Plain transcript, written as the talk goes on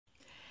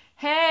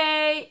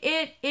Hey,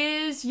 it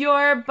is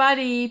your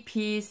buddy,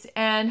 Peace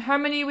and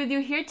Harmony with you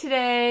here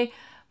today.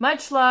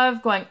 Much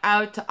love going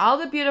out to all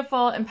the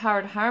beautiful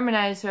empowered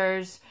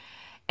harmonizers.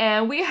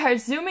 And we are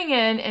zooming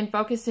in and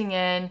focusing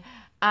in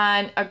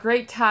on a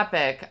great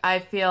topic, I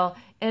feel,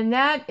 and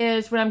that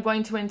is what I'm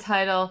going to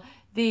entitle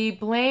the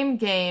blame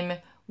game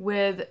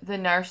with the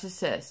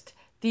narcissist,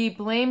 the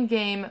blame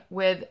game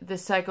with the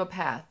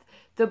psychopath,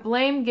 the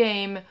blame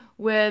game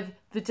with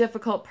the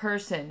difficult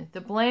person,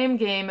 the blame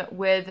game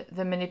with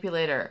the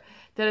manipulator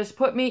that has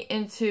put me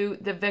into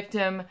the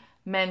victim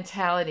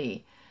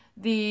mentality,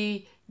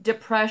 the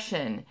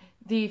depression,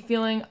 the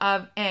feeling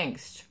of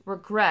angst,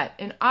 regret,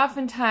 and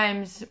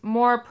oftentimes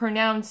more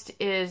pronounced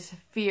is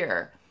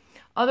fear,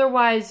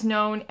 otherwise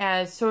known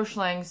as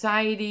social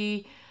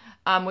anxiety,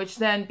 which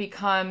then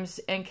becomes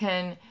and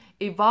can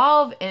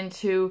evolve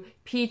into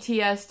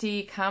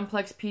PTSD,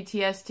 complex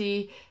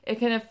PTSD. It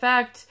can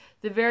affect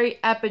the very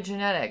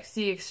epigenetics,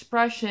 the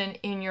expression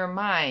in your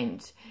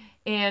mind,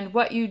 and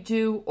what you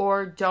do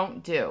or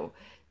don't do,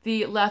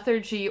 the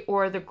lethargy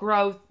or the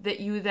growth that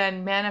you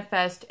then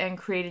manifest and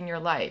create in your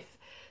life.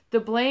 The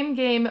blame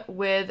game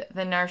with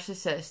the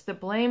narcissist, the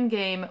blame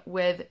game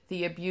with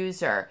the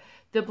abuser,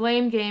 the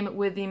blame game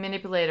with the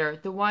manipulator,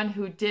 the one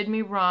who did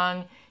me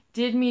wrong,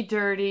 did me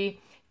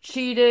dirty,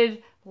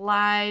 cheated,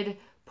 lied,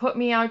 put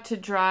me out to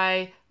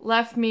dry,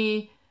 left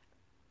me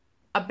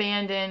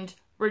abandoned,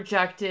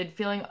 rejected,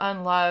 feeling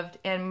unloved,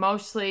 and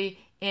mostly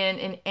in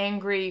an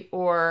angry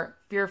or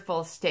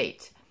fearful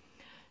state.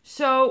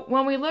 So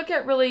when we look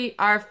at really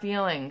our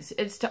feelings,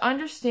 it's to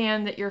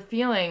understand that your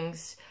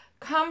feelings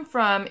come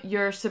from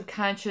your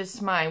subconscious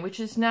mind,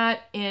 which is not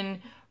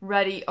in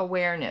ready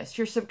awareness.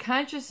 Your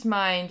subconscious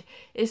mind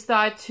is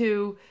thought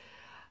to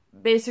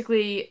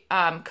basically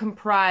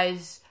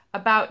comprise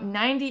about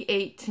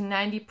 98 to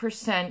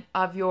 90%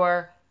 of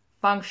your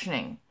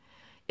functioning.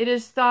 It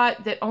is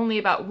thought that only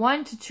about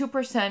 1 to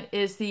 2%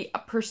 is the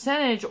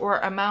percentage or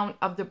amount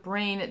of the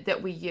brain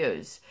that we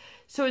use.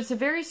 So it's a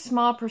very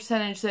small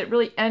percentage that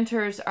really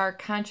enters our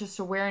conscious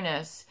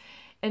awareness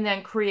and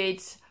then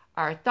creates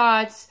our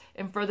thoughts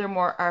and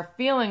furthermore our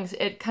feelings.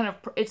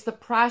 It's the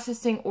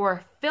processing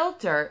or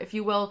filter, if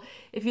you will.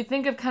 If you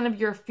think of kind of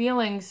your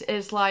feelings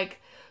as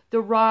like the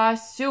raw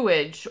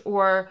sewage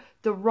or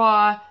the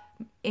raw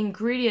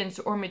ingredients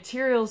or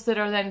materials that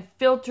are then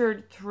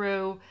filtered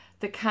through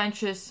the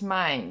conscious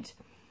mind,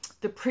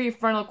 the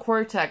prefrontal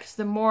cortex,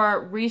 the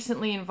more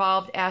recently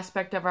involved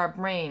aspect of our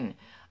brain,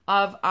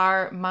 of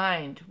our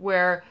mind,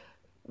 where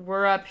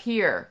we're up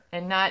here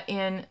and not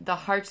in the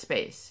heart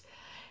space.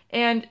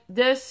 And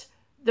the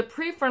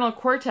prefrontal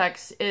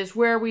cortex is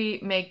where we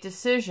make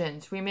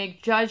decisions, we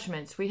make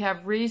judgments, we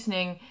have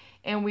reasoning,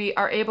 and we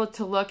are able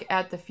to look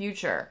at the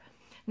future.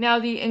 Now,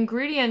 the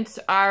ingredients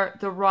are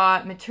the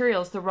raw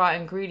materials, the raw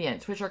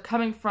ingredients, which are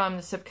coming from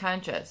the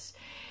subconscious.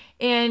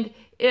 And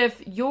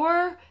if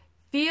your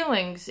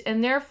feelings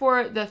and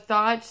therefore the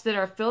thoughts that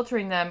are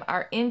filtering them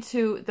are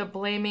into the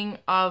blaming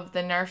of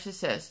the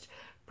narcissist,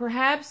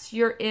 perhaps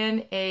you're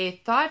in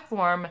a thought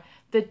form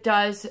that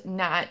does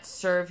not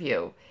serve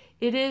you.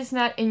 It is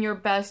not in your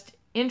best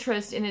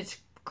interest, and it's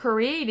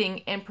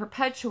creating and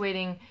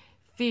perpetuating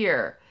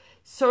fear,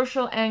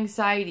 social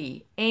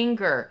anxiety,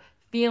 anger,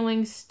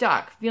 feeling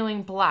stuck,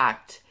 feeling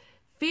blocked.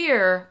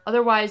 Fear,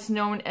 otherwise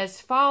known as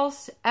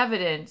false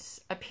evidence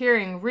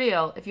appearing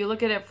real, if you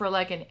look at it for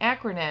like an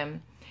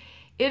acronym,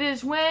 it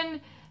is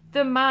when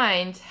the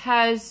mind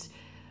has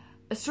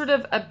a sort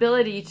of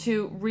ability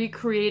to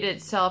recreate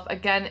itself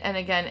again and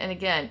again and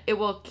again. It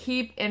will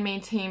keep and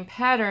maintain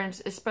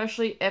patterns,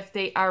 especially if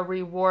they are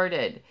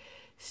rewarded.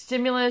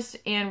 Stimulus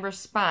and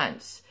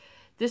response.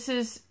 This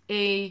is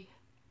a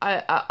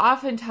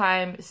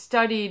oftentimes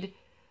studied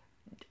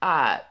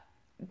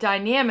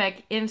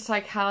dynamic in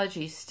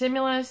psychology.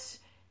 Stimulus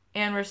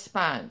and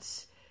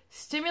response.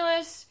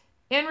 Stimulus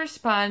and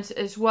response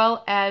as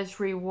well as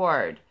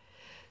reward.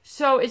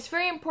 So it's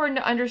very important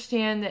to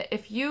understand that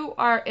if you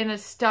are in a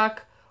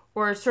stuck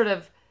or sort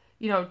of,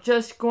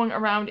 just going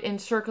around in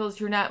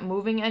circles, you're not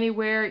moving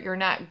anywhere, you're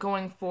not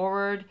going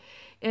forward.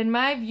 In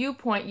my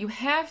viewpoint, you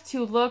have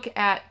to look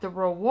at the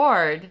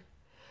reward,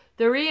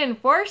 the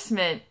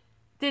reinforcement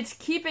that's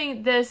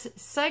keeping this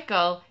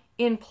cycle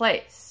in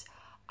place.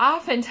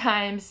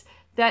 Oftentimes,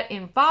 that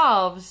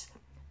involves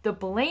the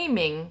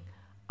blaming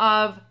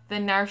of the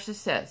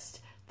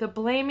narcissist, the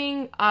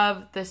blaming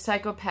of the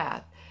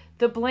psychopath,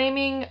 the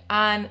blaming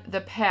on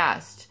the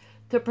past,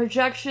 the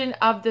projection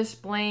of this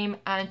blame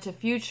onto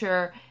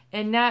future,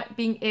 and not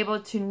being able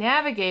to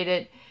navigate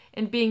it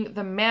and being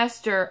the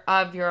master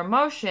of your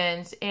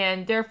emotions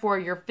and therefore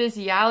your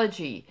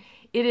physiology.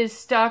 It is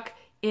stuck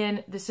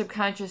in the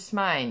subconscious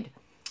mind.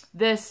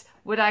 This,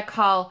 what I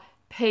call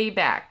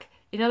payback.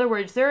 In other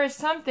words, there is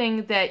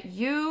something that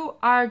you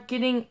are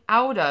getting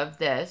out of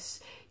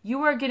this.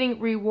 You are getting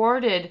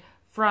rewarded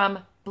from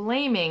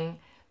blaming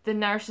the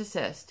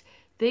narcissist.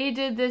 They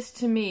did this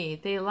to me.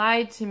 They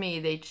lied to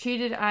me. They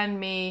cheated on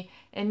me.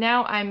 And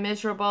now I'm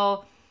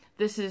miserable.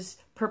 this is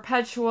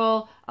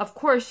perpetual. Of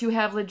course, you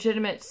have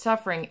legitimate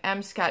suffering.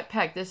 M. Scott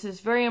Peck. This is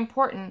very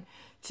important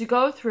to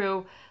go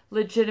through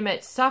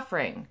legitimate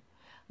suffering.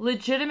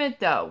 Legitimate,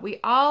 though, we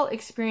all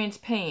experience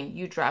pain.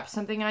 You drop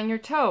something on your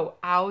toe.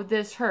 Ow,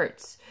 this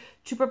hurts.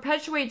 To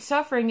perpetuate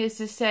suffering is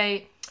to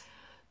say,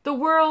 the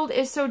world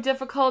is so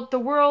difficult. The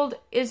world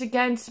is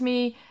against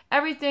me.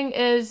 Everything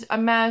is a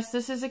mess.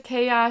 This is a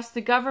chaos.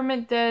 The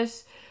government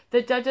this,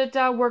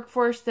 the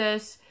workforce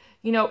this.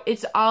 You know,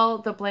 it's all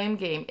the blame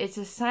game. It's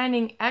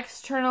assigning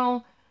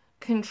external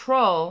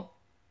control,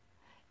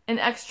 an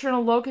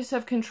external locus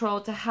of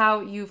control to how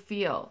you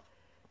feel.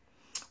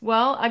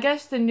 Well, I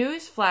guess the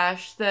news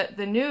flash, the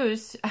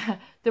news,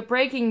 the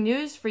breaking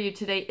news for you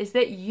today is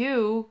that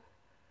you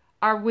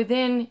are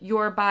within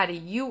your body.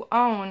 You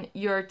own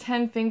your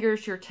 10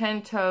 fingers, your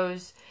 10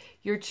 toes,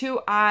 your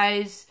 2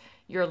 eyes,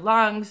 your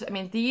lungs. I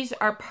mean, these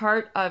are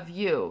part of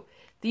you.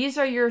 These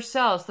are your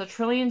cells, the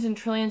trillions and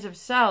trillions of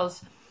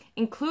cells,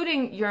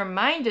 including your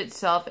mind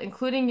itself,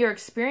 including your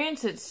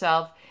experience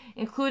itself,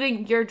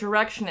 including your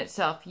direction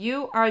itself.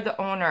 You are the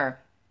owner.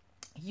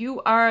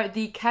 You are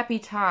the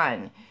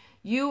capitan.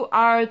 You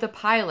are the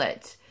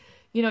pilot.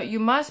 You know, you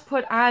must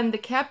put on the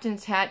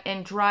captain's hat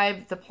and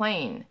drive the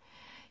plane.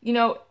 You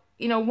know,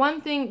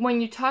 one thing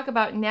when you talk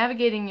about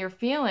navigating your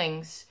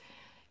feelings,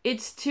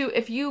 it's to,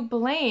 if you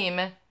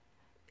blame,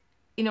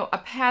 you know, a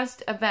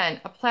past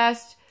event, a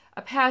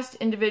past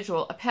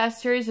individual, a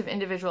past series of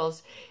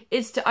individuals,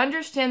 it's to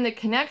understand the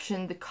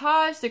connection, the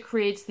cause that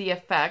creates the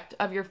effect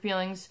of your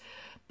feelings,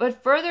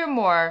 but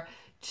furthermore,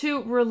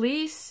 to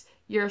release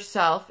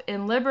yourself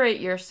and liberate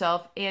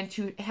yourself and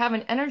to have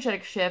an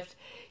energetic shift,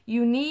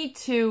 you need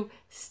to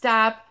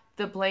stop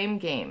the blame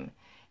game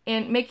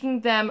and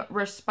making them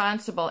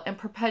responsible and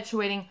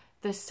perpetuating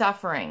the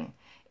suffering.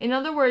 In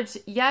other words,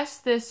 yes,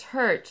 this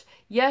hurt.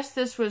 Yes,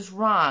 this was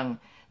wrong.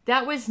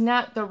 That was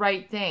not the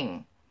right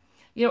thing.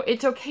 You know,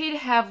 it's okay to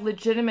have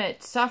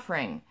legitimate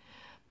suffering,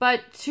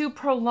 but to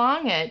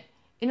prolong it,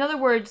 in other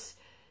words,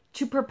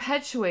 to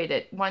perpetuate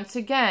it. Once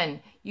again,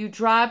 you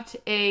dropped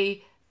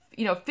a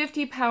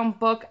 50-pound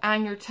book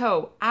on your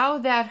toe. Ow,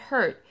 that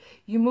hurt.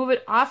 You move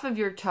it off of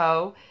your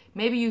toe.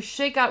 Maybe you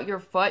shake out your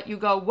foot. You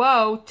go,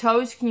 whoa,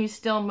 toes, can you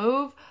still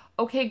move?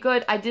 Okay,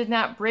 good. I did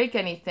not break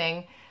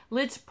anything.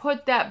 Let's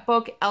put that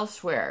book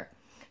elsewhere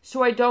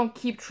so I don't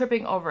keep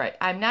tripping over it.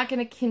 I'm not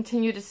going to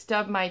continue to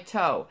stub my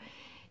toe.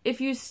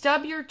 If you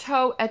stub your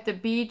toe at the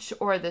beach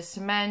or the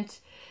cement,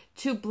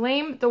 to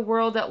blame the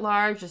world at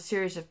large, a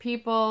series of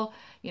people,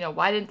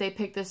 why didn't they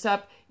pick this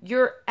up?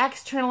 You're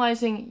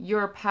externalizing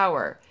your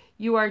power.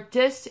 You are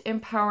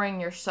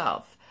disempowering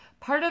yourself.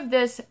 Part of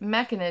this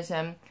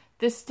mechanism,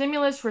 this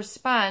stimulus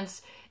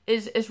response,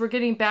 is we're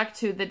getting back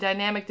to the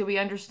dynamic that we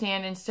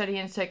understand and study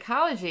in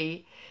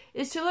psychology,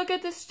 is to look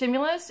at the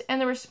stimulus and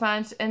the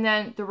response and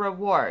then the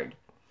reward.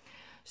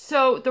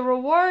 So the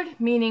reward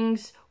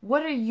meanings,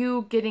 what are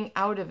you getting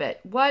out of it?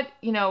 What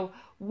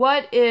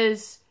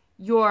is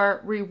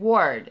your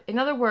reward? In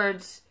other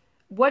words,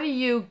 what are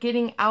you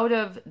getting out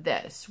of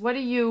this?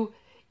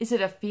 Is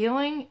it a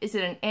feeling? Is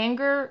it an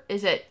anger?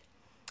 Is it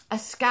a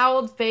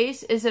scowled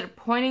face? Is it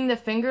pointing the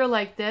finger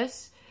like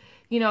this?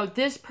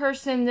 This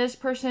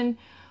person.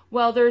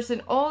 Well, there's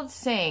an old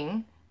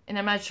saying, and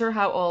I'm not sure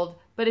how old,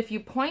 but if you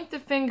point the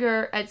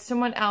finger at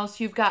someone else,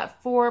 you've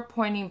got 4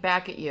 pointing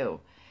back at you.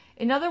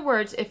 In other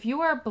words, if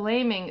you are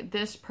blaming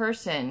this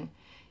person,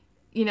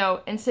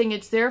 and saying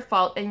it's their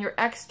fault, and you're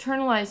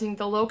externalizing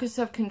the locus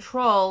of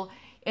control,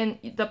 and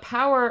the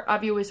power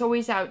of you is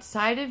always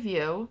outside of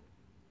you,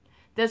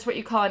 that's what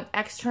you call an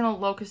external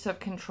locus of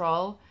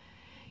control.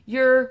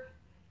 You're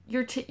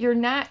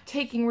not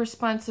taking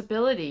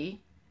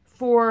responsibility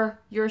for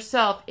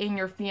yourself in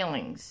your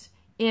feelings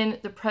in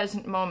the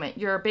present moment.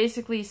 You're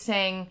basically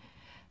saying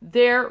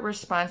they're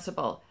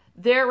responsible.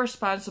 They're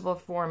responsible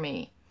for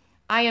me.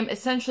 I am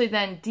essentially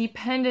then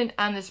dependent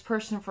on this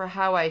person for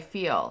how I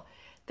feel.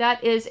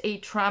 That is a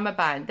trauma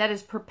bond. That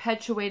is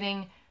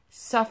perpetuating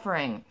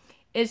suffering.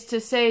 It's to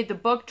say the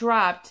book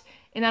dropped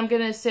and I'm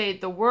going to say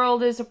the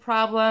world is a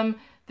problem,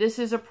 this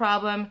is a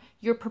problem.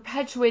 You're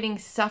perpetuating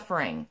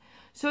suffering.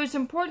 So it's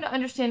important to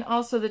understand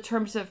also the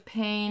terms of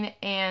pain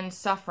and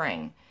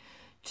suffering.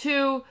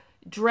 To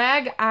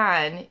drag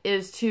on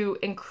is to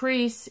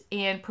increase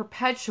and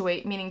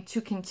perpetuate, meaning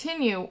to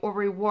continue or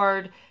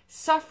reward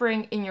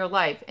suffering in your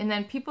life. And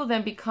then people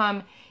then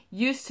become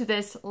used to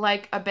this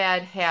like a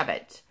bad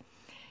habit.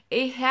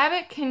 A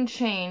habit can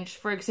change,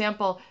 for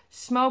example,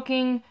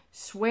 smoking,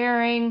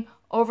 swearing,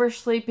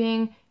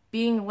 oversleeping,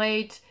 being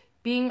late,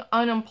 being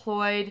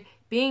unemployed,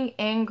 being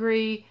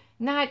angry,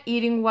 not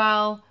eating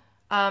well,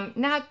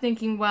 not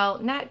thinking well,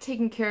 not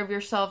taking care of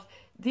yourself.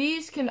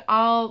 These can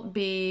all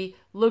be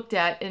looked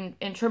at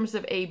in terms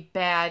of a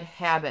bad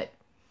habit.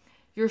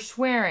 You're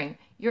swearing,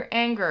 your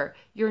anger,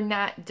 you're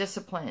not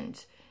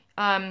disciplined.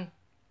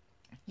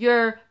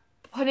 You're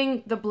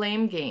putting the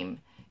blame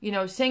game,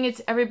 saying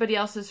it's everybody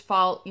else's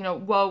fault,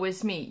 woe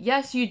is me.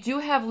 Yes, you do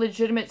have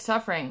legitimate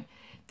suffering.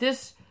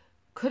 This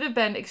could have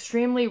been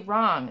extremely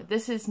wrong.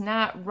 This is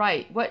not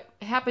right. What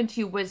happened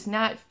to you was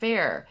not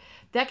fair.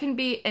 That can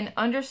be an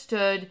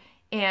understood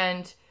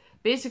and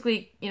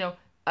basically,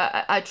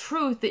 a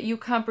truth that you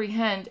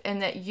comprehend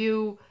and that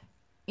you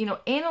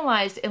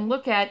analyze and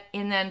look at,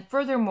 and then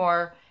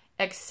furthermore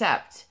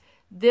accept.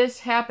 This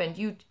happened.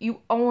 You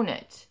own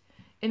it.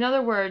 In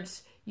other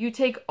words, you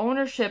take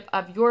ownership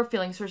of your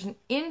feelings. There's an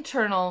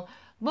internal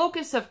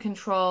locus of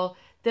control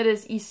that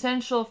is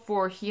essential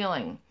for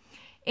healing.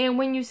 And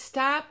when you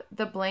stop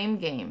the blame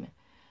game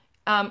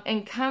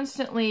and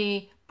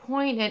constantly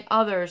point at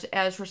others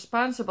as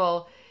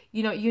responsible,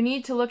 you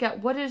need to look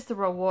at, what is the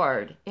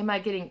reward? Am I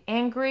getting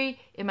angry?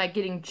 Am I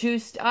getting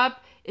juiced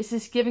up? Is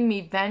this giving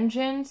me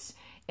vengeance?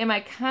 Am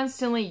I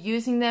constantly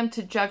using them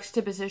to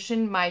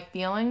juxtaposition my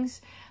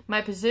feelings?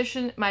 My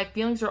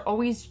feelings are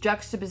always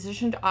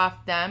juxtapositioned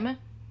off them.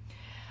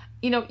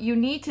 You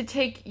need to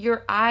take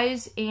your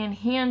eyes and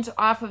hands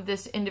off of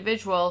this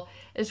individual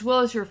as well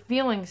as your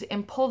feelings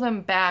and pull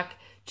them back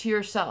to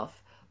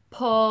yourself.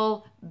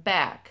 Pull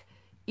back.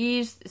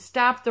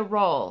 Stop the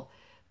roll.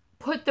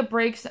 Put the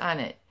brakes on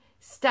it.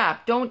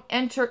 Stop. Don't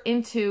enter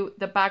into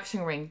the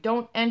boxing ring.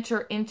 Don't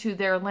enter into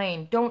their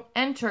lane. Don't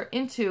enter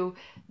into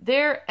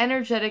their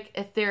energetic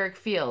etheric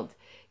field.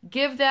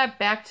 Give that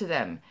back to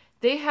them.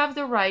 They have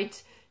the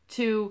right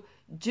to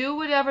do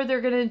whatever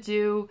they're going to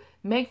do,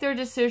 make their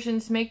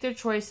decisions, make their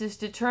choices,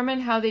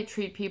 determine how they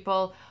treat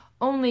people.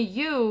 Only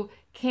you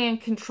can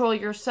control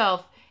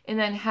yourself and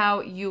then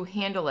how you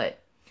handle it.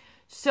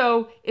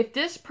 So if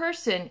this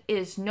person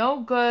is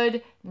no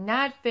good,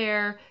 not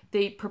fair,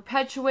 they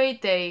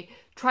perpetuate, they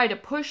try to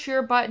push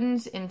your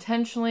buttons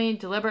intentionally,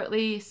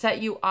 deliberately,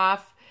 set you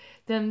off,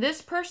 then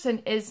this person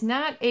is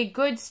not a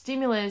good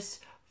stimulus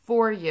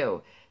for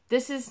you.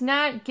 This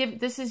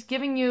is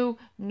giving you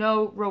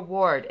no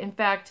reward. In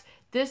fact,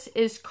 this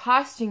is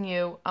costing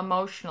you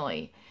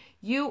emotionally.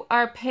 You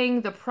are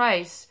paying the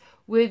price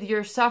with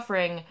your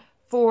suffering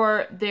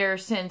for their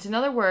sins. In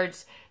other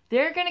words,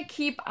 they're going to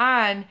keep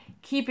on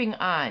keeping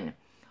on.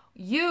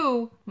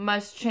 You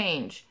must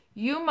change.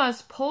 You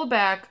must pull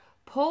back,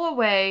 pull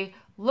away,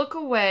 look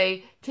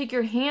away, take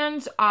your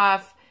hands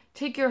off,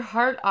 take your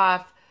heart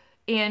off,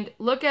 and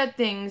look at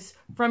things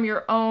from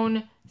your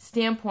own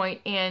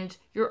standpoint and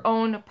your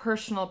own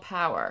personal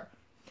power.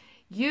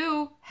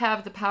 You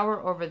have the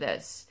power over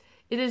this.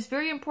 It is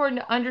very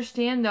important to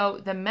understand, though,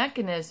 the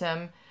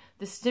mechanism,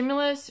 the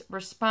stimulus,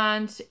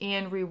 response,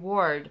 and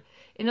reward.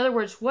 In other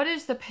words, what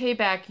is the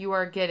payback you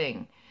are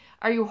getting?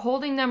 Are you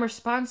holding them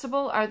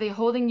responsible? Are they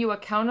holding you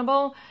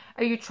accountable?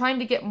 Are you trying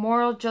to get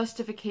moral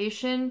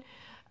justification?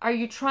 Are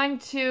you trying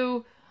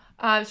to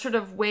sort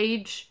of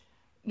wage,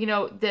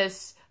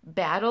 this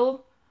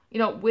battle,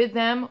 with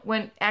them,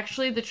 when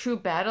actually the true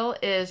battle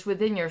is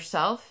within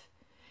yourself?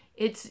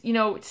 It's,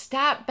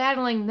 stop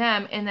battling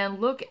them and then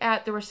look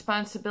at the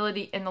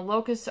responsibility and the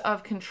locus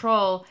of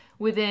control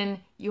within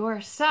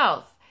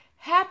yourself.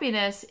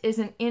 Happiness is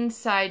an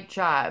inside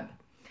job.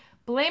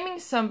 Blaming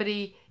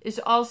somebody is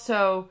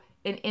also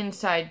an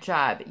inside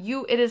job.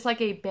 It is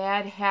like a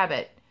bad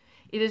habit.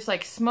 It is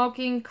like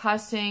smoking,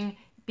 cussing,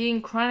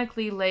 being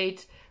chronically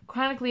late,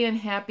 chronically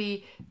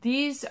unhappy.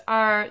 These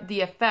are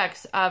the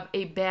effects of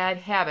a bad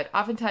habit.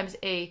 Oftentimes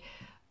a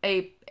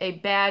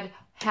bad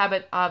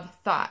habit of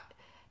thought.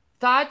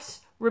 Thoughts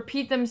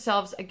repeat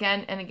themselves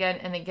again and again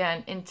and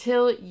again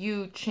until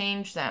you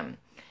change them.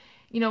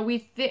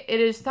 It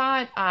is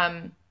thought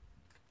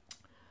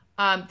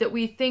that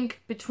we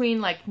think between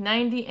like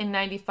 90 and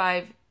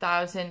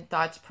 95,000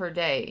 thoughts per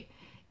day.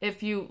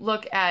 If you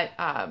look at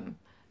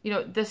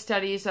the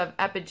studies of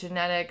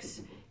epigenetics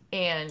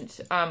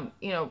and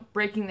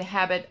Breaking the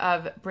Habit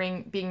of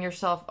Being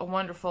Yourself, a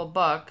wonderful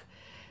book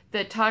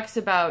that talks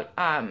about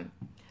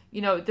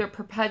the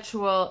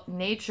perpetual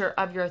nature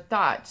of your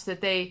thoughts,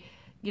 that they,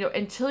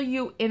 until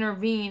you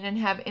intervene and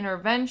have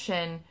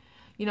intervention,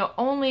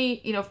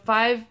 only,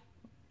 only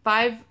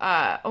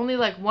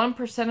like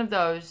 1% of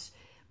those,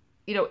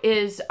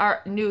 is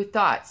our new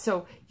thoughts.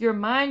 So your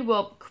mind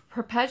will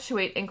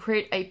perpetuate and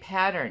create a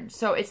pattern.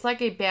 So it's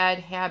like a bad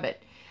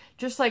habit,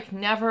 just like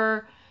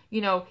never,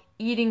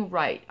 eating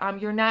right.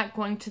 You're not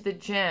going to the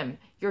gym.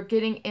 You're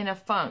getting in a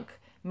funk.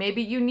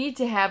 Maybe you need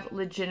to have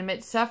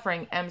legitimate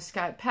suffering, M.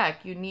 Scott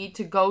Peck. You need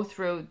to go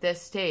through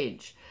this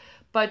stage.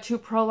 But to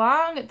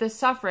prolong the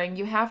suffering,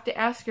 you have to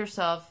ask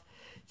yourself,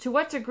 to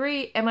what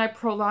degree am I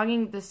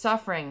prolonging the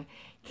suffering?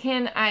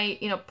 Can I,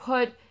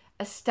 put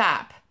a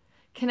stop?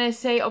 Can I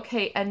say,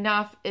 okay,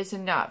 enough is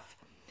enough?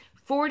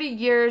 40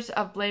 years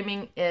of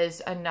blaming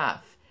is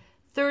enough.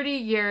 30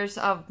 years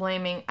of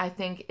blaming, I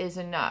think, is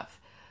enough.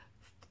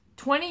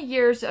 20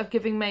 years of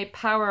giving my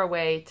power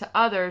away to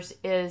others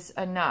is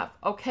enough.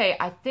 Okay,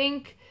 I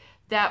think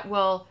that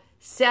will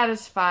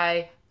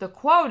satisfy the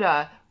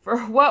quota for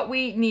what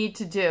we need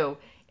to do,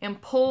 and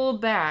pull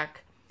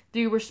back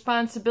the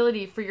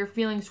responsibility for your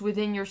feelings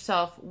within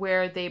yourself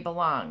where they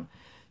belong.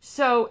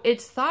 So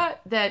it's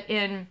thought that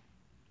in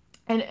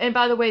And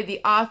by the way, the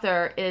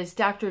author is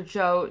Dr.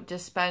 Joe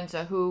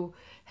Dispenza, who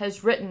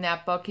has written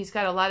that book. He's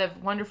got a lot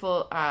of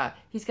wonderful,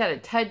 he's got a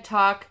TED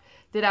Talk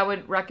that I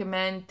would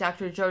recommend,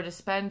 Dr. Joe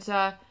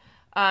Dispenza.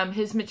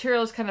 His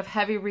material is kind of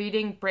heavy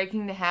reading,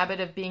 Breaking the Habit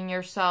of Being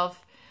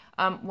Yourself.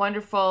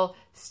 Wonderful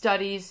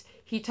studies.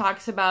 He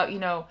talks about,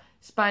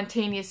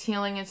 spontaneous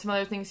healing and some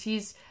other things.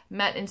 He's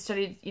met and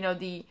studied,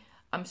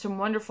 some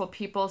wonderful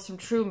people, some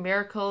true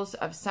miracles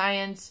of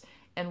science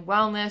and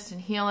wellness and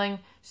healing.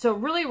 So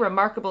really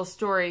remarkable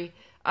story.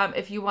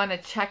 If you want to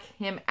check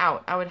him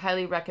out, I would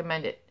highly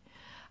recommend it.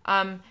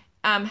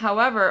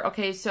 However,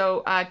 okay,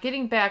 so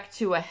getting back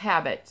to a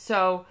habit.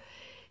 So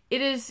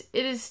it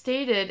is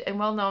stated and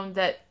well known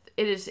that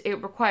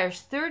it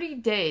requires 30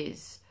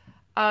 days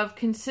of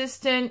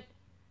consistent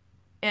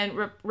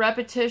and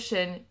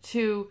repetition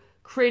to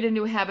create a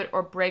new habit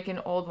or break an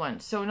old one.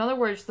 So in other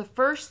words, the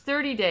first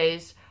 30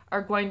 days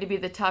are going to be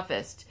the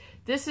toughest.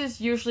 This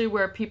is usually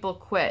where people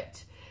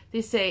quit.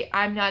 They say,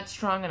 I'm not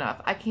strong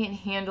enough. I can't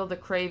handle the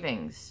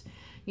cravings.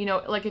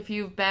 Like if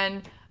you've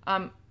been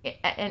an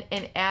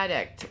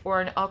addict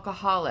or an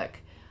alcoholic,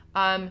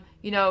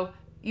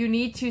 you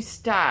need to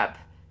stop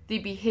the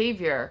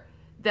behavior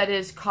that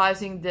is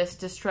causing this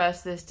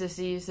distress, this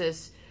disease,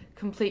 this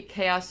complete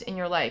chaos in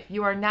your life.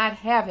 You are not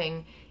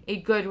having a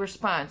good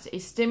response. A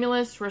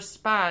stimulus,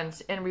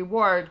 response, and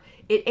reward,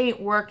 it ain't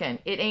working.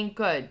 It ain't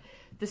good.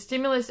 The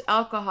stimulus,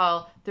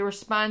 alcohol, the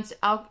response,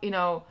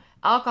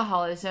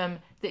 alcoholism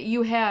that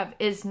you have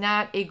is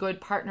not a good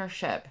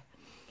partnership.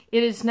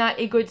 It is not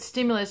a good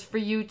stimulus for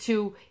you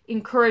to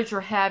encourage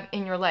or have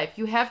in your life.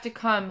 You have to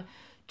come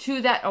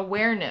to that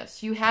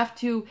awareness. You have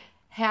to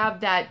have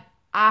that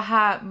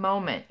aha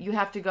moment. You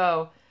have to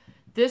go,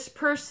 this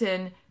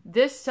person,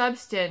 this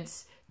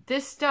substance,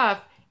 this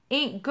stuff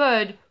ain't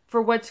good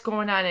for what's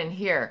going on in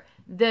here.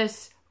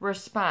 This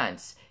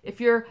response.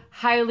 If you're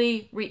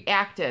highly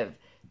reactive,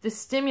 the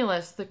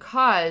stimulus, the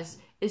cause,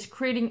 is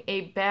creating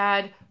a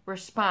bad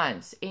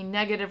response, a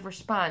negative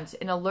response,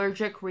 an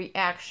allergic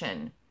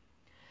reaction.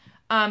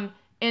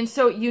 And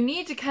so you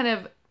need to kind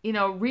of,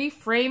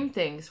 reframe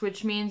things,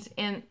 which means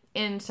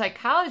in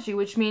psychology,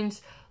 which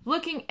means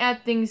looking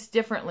at things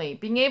differently,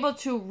 being able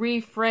to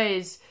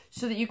rephrase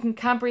so that you can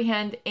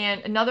comprehend.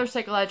 And another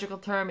psychological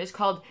term is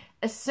called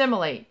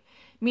assimilate,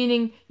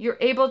 meaning you're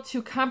able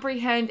to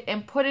comprehend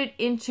and put it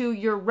into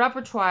your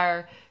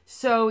repertoire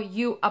so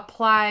you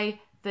apply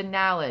the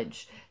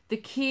knowledge. The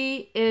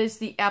key is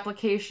the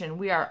application.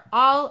 We are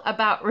all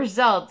about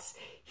results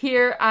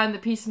here on the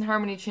Peace and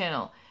Harmony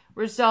channel.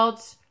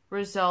 Results,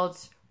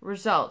 results,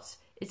 results.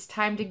 It's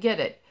time to get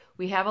it.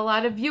 We have a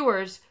lot of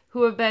viewers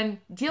who have been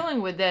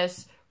dealing with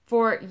this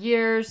for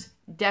years,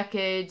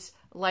 decades,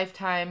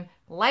 lifetimes,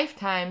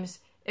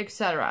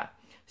 etc.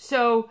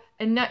 So,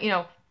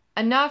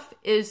 enough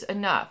is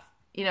enough.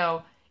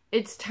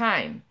 It's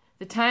time.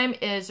 The time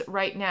is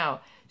right now.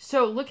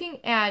 So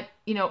looking at,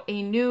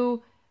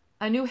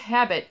 a new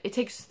habit, it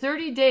takes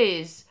 30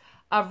 days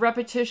of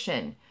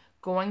repetition,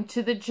 going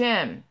to the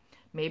gym.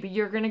 Maybe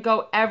you're going to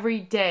go every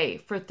day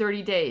for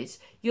 30 days.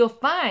 You'll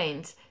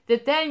find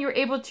that then you're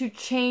able to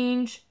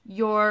change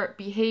your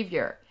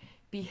behavior.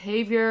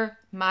 Behavior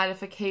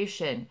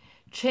modification.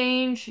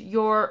 Change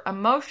your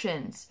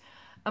emotions.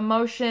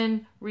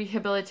 Emotion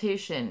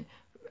rehabilitation.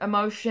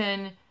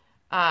 Emotion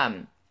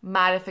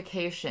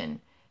modification.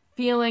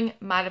 Feeling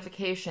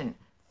modification.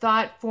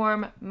 Thought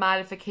form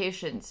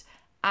modifications.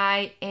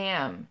 I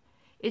am.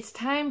 It's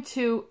time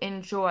to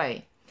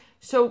enjoy.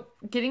 So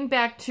getting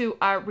back to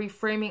our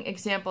reframing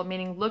example,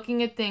 meaning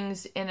looking at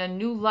things in a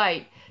new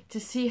light to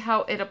see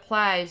how it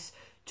applies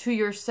to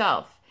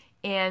yourself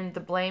and the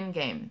blame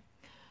game.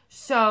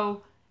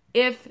 So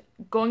if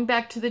going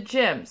back to the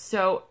gym,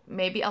 so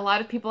maybe a lot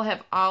of people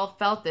have all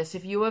felt this.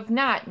 If you have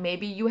not,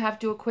 maybe you have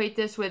to equate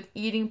this with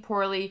eating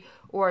poorly,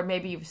 or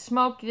maybe you've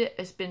smoked it,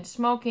 it's been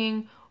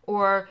smoking,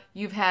 or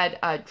you've had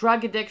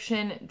drug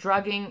addiction,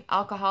 drugging,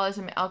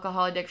 alcoholism,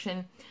 alcohol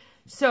addiction.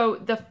 So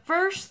the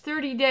first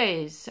 30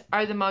 days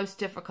are the most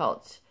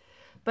difficult.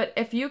 But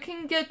if you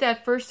can get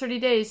that first 30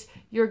 days,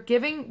 you're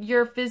giving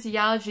your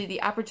physiology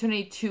the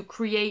opportunity to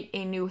create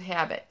a new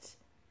habit.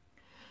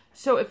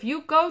 So if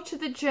you go to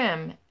the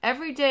gym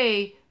every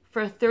day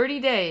for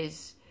 30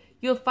 days,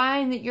 you'll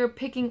find that you're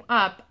picking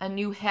up a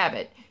new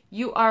habit.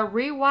 You are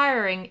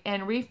rewiring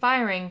and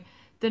refiring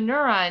the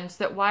neurons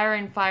that wire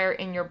and fire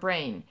in your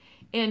brain.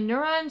 And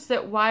neurons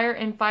that wire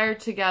and fire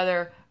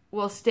together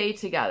will stay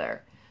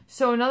together.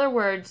 So in other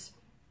words,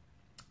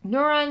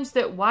 neurons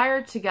that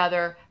wire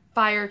together,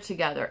 fire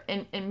together.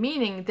 And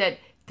meaning that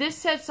this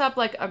sets up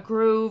like a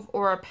groove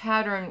or a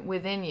pattern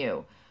within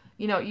you.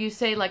 You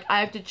say like,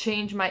 I have to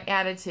change my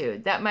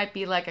attitude. That might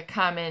be like a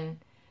common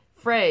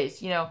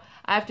phrase. I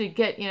have to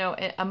get,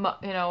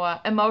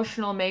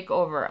 emotional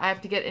makeover. I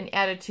have to get an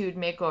attitude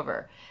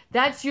makeover.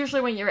 That's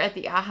usually when you're at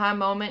the aha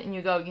moment and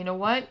you go, you know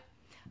what?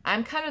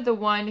 I'm kind of the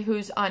one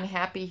who's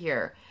unhappy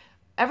here.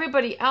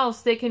 Everybody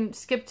else, they can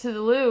skip to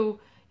the loo,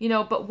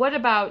 but what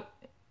about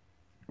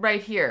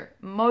right here,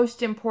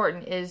 most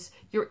important, is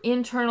your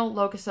internal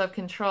locus of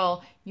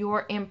control,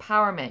 your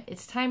empowerment.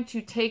 It's time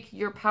to take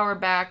your power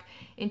back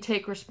and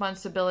take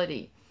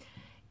responsibility.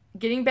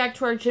 Getting back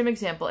to our gym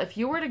example, if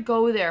you were to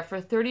go there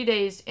for 30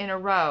 days in a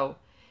row,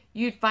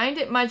 you'd find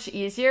it much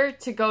easier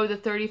to go the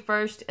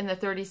 31st and the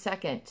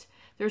 32nd.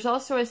 There's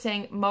also a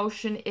saying,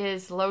 motion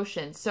is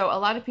lotion. So a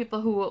lot of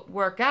people who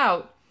work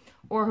out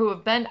or who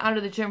have been out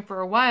of the gym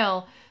for a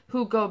while,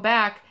 who go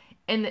back,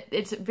 and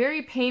it's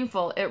very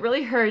painful. It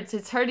really hurts.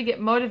 It's hard to get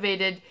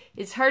motivated.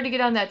 It's hard to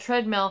get on that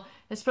treadmill,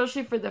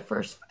 especially for the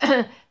first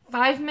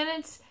 5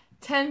 minutes,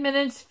 10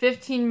 minutes,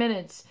 15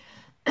 minutes.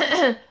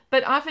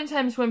 But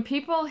oftentimes when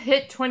people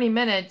hit 20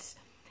 minutes,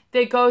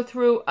 they go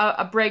through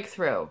a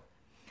breakthrough.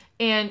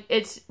 And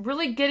it's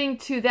really getting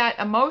to that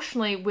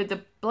emotionally with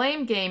the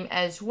blame game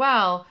as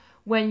well.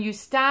 When you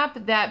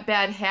stop that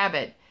bad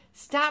habit,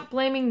 stop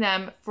blaming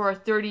them for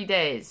 30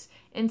 days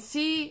and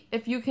see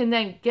if you can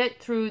then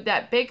get through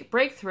that big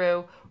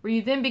breakthrough where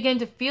you then begin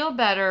to feel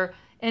better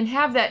and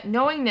have that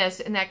knowingness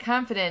and that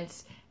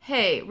confidence.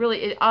 Hey,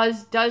 really, it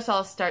does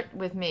all start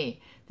with me.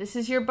 This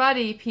is your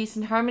buddy, Peace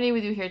and Harmony,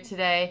 with you here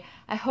today.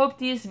 I hope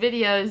these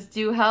videos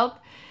do help.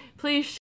 Please